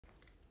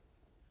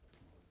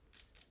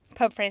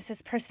Pope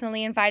Francis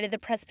personally invited the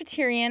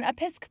Presbyterian,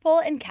 Episcopal,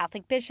 and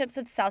Catholic bishops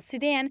of South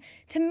Sudan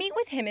to meet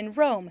with him in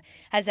Rome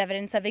as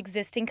evidence of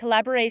existing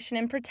collaboration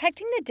in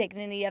protecting the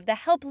dignity of the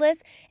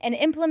helpless and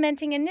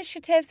implementing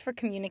initiatives for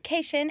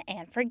communication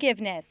and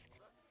forgiveness.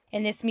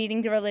 In this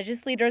meeting, the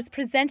religious leaders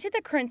presented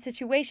the current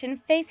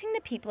situation facing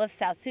the people of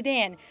South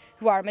Sudan,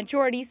 who are a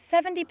majority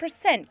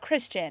 70%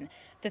 Christian.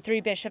 The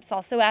three bishops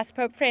also asked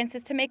Pope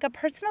Francis to make a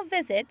personal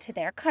visit to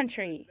their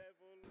country.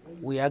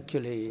 We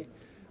actually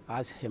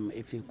asked him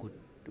if he could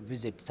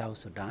visit South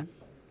Sudan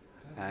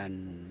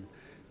and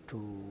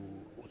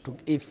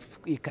if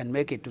he can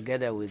make it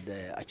together with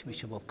the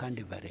Archbishop of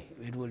Canterbury.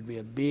 It will be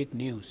a big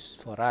news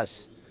for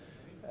us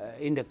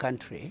in the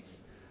country,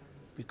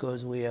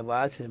 because we have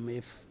asked him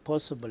if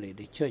possibly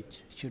the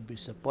church should be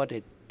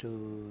supported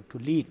to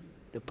lead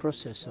the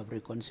process of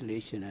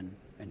reconciliation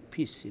and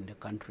peace in the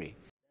country.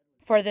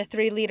 For the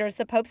three leaders,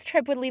 the Pope's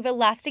trip would leave a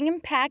lasting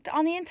impact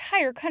on the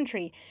entire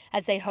country,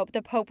 as they hope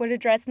the Pope would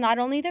address not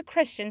only the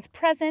Christians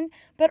present,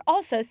 but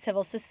also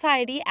civil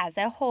society as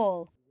a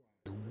whole.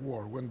 The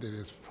war, when there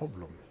is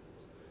problem,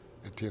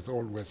 it is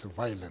always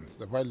violence.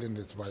 The violence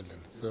is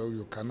violence, so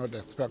you cannot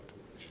expect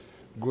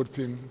good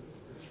thing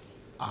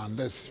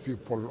unless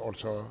people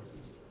also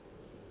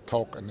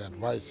talk and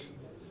advise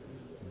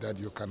that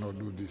you cannot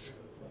do this.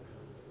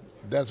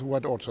 That's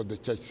what also the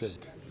church said,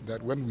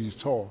 that when we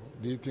saw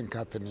these things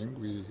happening,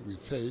 we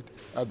said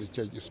as the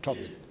church, stop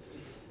it.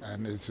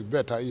 And it's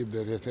better if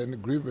there is any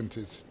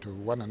grievances to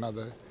one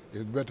another,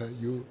 it's better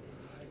you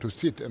to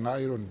sit and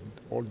iron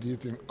all these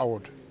things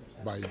out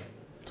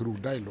through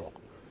dialogue,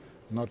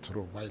 not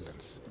through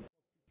violence.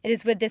 It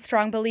is with this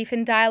strong belief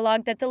in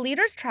dialogue that the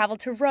leaders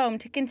traveled to Rome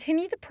to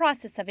continue the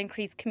process of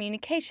increased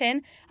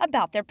communication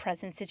about their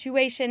present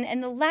situation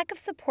and the lack of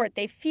support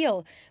they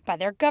feel by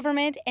their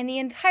government and the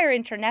entire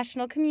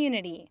international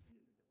community.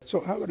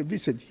 So our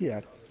visit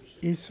here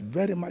is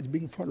very much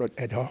being followed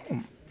at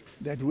home,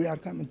 that we are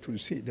coming to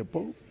see the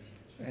Pope,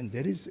 and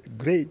there is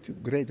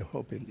great, great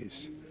hope in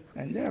this.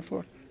 And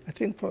therefore, I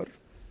think for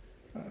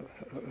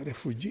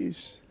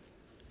refugees,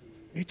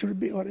 it will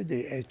be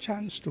already a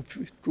chance to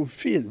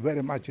feel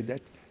very much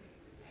that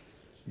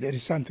there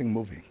is something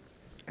moving.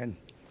 And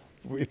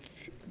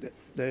with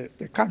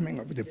the coming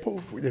of the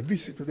Pope, with the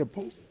visit to the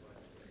Pope,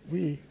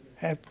 we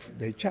have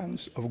the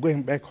chance of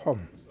going back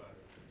home.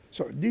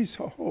 So this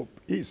hope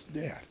is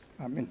there,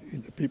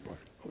 in the people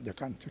of the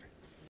country.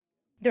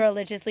 The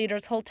religious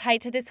leaders hold tight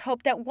to this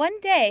hope that one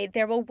day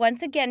there will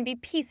once again be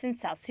peace in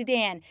South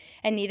Sudan,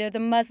 and neither the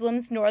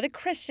Muslims nor the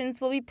Christians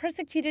will be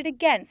persecuted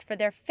against for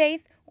their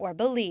faith or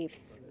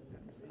beliefs.